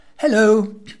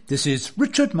Hello, this is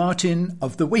Richard Martin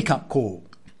of The Wake Up Call,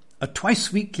 a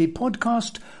twice-weekly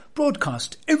podcast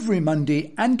broadcast every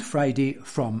Monday and Friday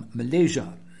from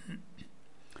Malaysia.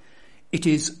 It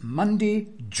is Monday,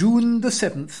 June the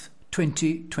 7th,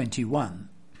 2021.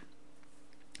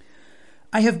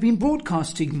 I have been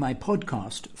broadcasting my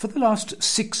podcast for the last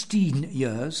 16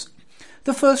 years,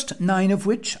 the first 9 of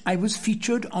which I was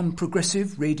featured on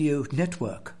Progressive Radio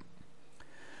Network.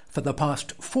 For the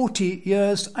past 40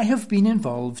 years, I have been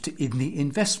involved in the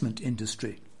investment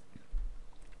industry.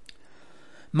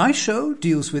 My show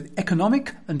deals with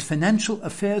economic and financial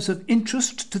affairs of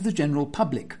interest to the general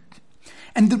public.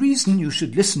 And the reason you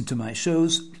should listen to my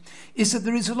shows is that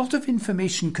there is a lot of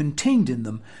information contained in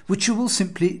them which you will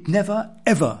simply never,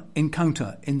 ever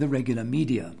encounter in the regular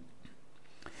media.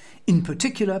 In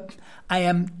particular, I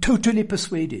am totally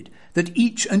persuaded that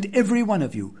each and every one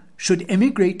of you should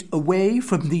emigrate away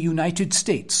from the United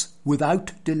States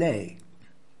without delay.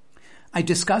 I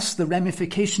discuss the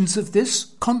ramifications of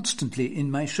this constantly in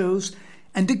my shows,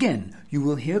 and again you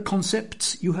will hear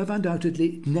concepts you have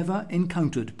undoubtedly never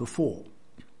encountered before.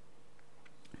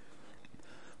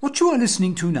 What you are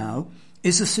listening to now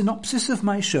is a synopsis of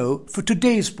my show for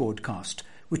today's broadcast,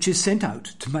 which is sent out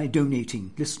to my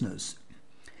donating listeners.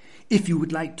 If you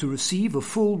would like to receive a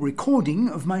full recording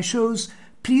of my shows,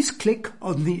 please click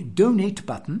on the Donate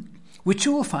button, which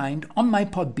you will find on my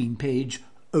Podbean page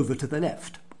over to the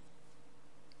left.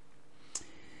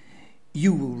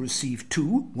 You will receive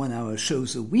 2 one-hour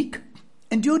shows a week,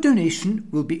 and your donation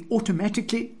will be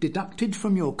automatically deducted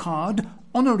from your card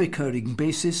on a recurring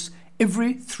basis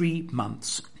every 3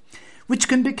 months, which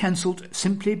can be cancelled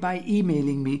simply by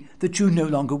emailing me that you no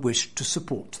longer wish to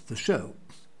support the show.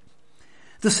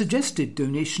 The suggested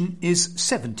donation is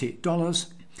 $70,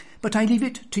 but I leave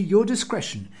it to your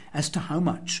discretion as to how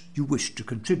much you wish to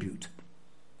contribute.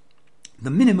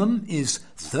 The minimum is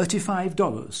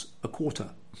 $35 a quarter.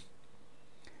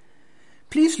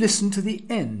 Please listen to the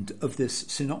end of this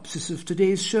synopsis of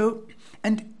today's show,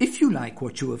 and if you like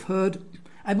what you have heard,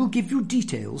 I will give you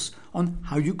details on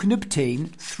how you can obtain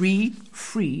 3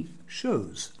 free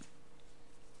shows.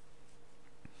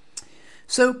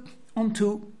 So, on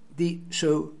to the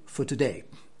show for today.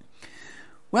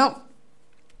 Well,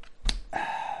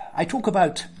 I talk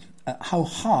about how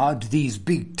hard these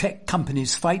big tech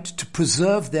companies fight to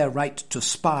preserve their right to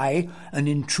spy and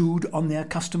intrude on their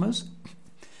customers.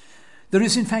 There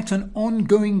is in fact an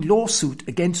ongoing lawsuit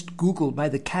against Google by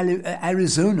the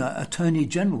Arizona Attorney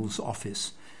General's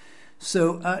office.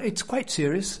 So it's quite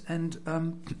serious, and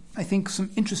I think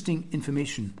some interesting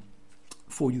information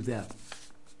for you there.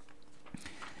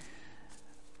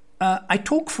 I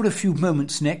talk for a few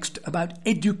moments next about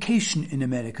education in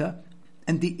America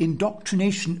and the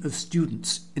indoctrination of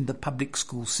students in the public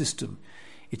school system.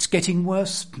 It's getting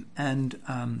worse, and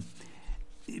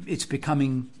it's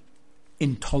becoming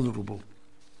intolerable.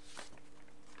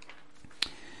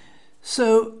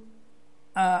 So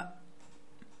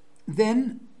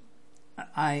then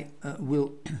I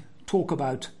will talk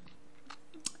about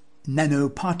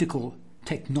nanoparticle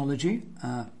technology.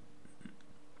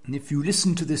 And if you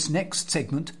listen to this next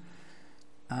segment,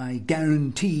 I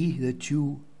guarantee that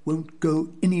you won't go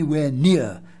anywhere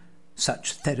near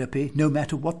such therapy, no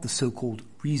matter what the so-called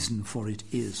reason for it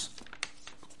is.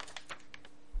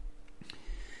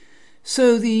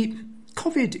 So the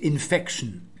COVID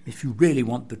infection, if you really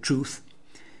want the truth,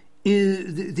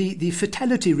 is the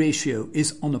fatality ratio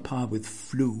is on a par with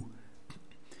flu.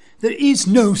 There is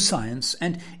no science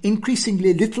and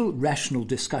increasingly little rational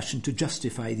discussion to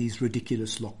justify these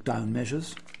ridiculous lockdown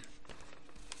measures.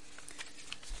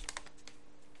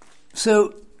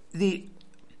 So the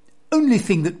only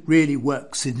thing that really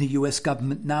works in the US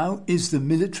government now is the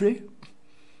military.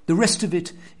 The rest of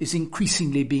it is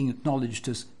increasingly being acknowledged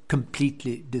as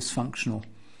completely dysfunctional.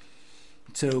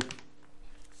 So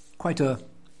quite a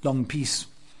long piece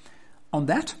on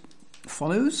that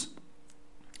follows.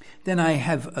 Then I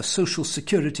have a social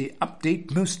security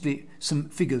update, mostly some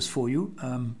figures for you.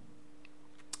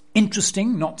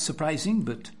 Interesting, not surprising,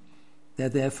 but they're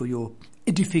there for your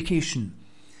edification.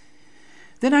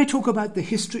 Then I talk about the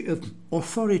history of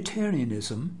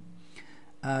authoritarianism,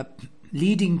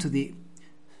 leading to the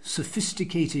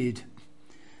sophisticated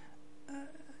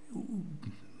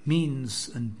means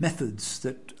and methods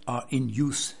that are in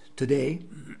use today.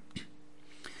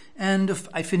 And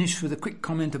I finish with a quick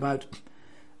comment about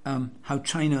how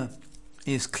China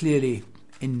is clearly,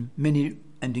 in many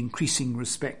and increasing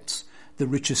respects, the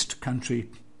richest country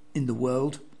in the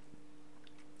world.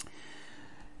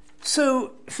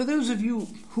 So, for those of you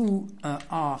who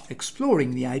are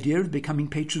exploring the idea of becoming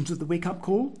patrons of the Wake Up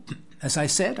Call, as I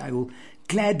said, I will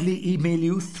gladly email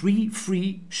you 3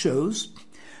 free shows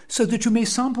so that you may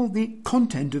sample the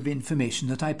content of information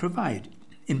that I provide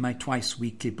in my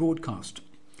twice-weekly broadcast.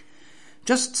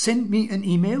 Just send me an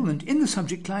email and in the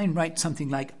subject line write something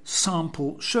like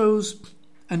sample shows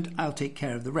and I'll take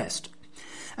care of the rest.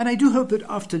 And I do hope that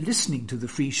after listening to the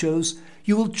free shows,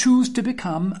 you will choose to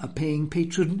become a paying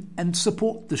patron and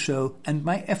support the show and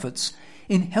my efforts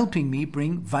in helping me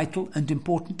bring vital and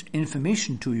important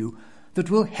information to you that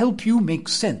will help you make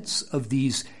sense of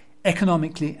these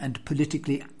economically and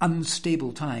politically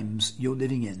unstable times you're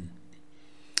living in.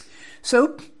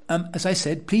 So, as I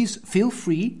said, please feel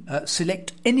free,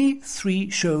 select any 3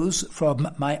 shows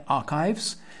from my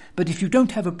archives, but if you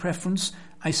don't have a preference,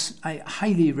 I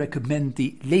highly recommend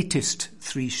the latest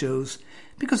 3 shows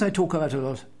because I talk about a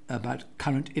lot about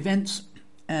current events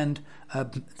and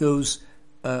those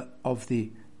of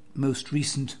the most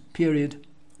recent period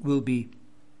will be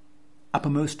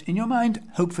uppermost in your mind,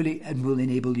 hopefully, and will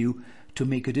enable you to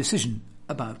make a decision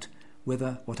about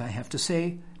whether what I have to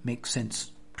say makes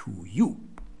sense to you.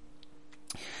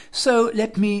 So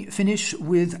let me finish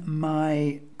with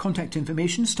my contact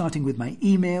information, starting with my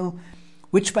email,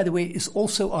 which, by the way, is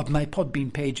also on my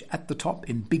Podbean page at the top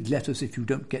in big letters if you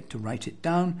don't get to write it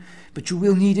down. But you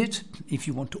will need it if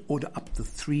you want to order up the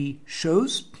 3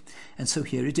 shows. And so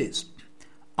here it is.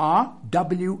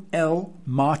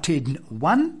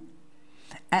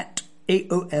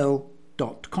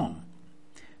 rwlmartin1@aol.com.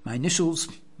 My initials,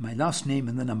 my last name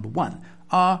and the number 1.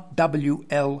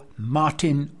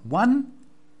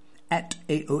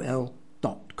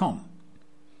 rwlmartin1@aol.com.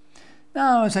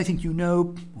 Now, as I think you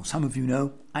know, or some of you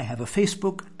know, I have a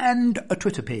Facebook and a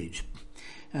Twitter page.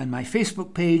 And my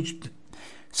Facebook page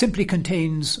simply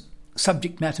contains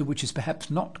subject matter which is perhaps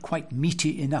not quite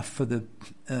meaty enough for the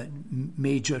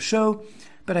major show,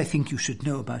 but I think you should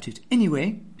know about it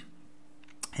anyway.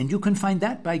 And you can find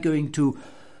that by going to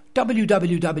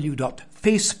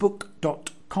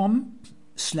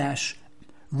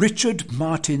www.facebook.com/Richard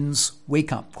Martin's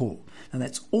Wake Up Call. And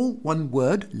that's all one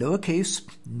word, lowercase,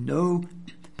 no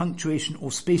punctuation or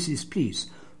spaces, please.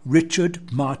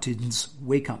 Richard Martin's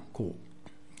Wake Up Call.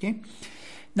 Okay?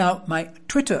 Now, my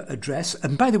Twitter address,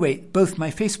 and by the way, both my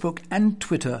Facebook and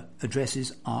Twitter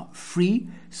addresses are free,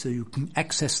 so you can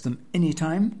access them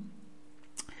anytime.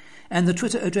 And the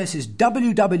Twitter address is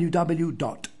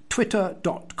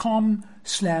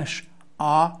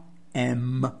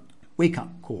www.twitter.com/RM Wake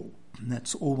Up Call. And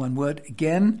that's all one word.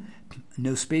 Again,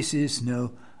 no spaces,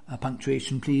 no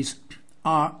punctuation, please.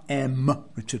 RM,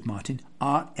 Richard Martin,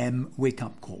 RM Wake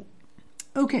Up Call.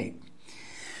 Okay,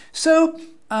 so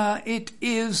it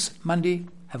is Monday.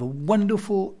 Have a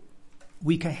wonderful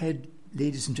week ahead,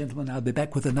 ladies and gentlemen. I'll be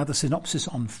back with another synopsis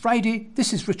on Friday.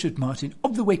 This is Richard Martin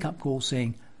of the Wake Up Call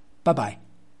saying bye-bye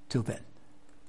till then.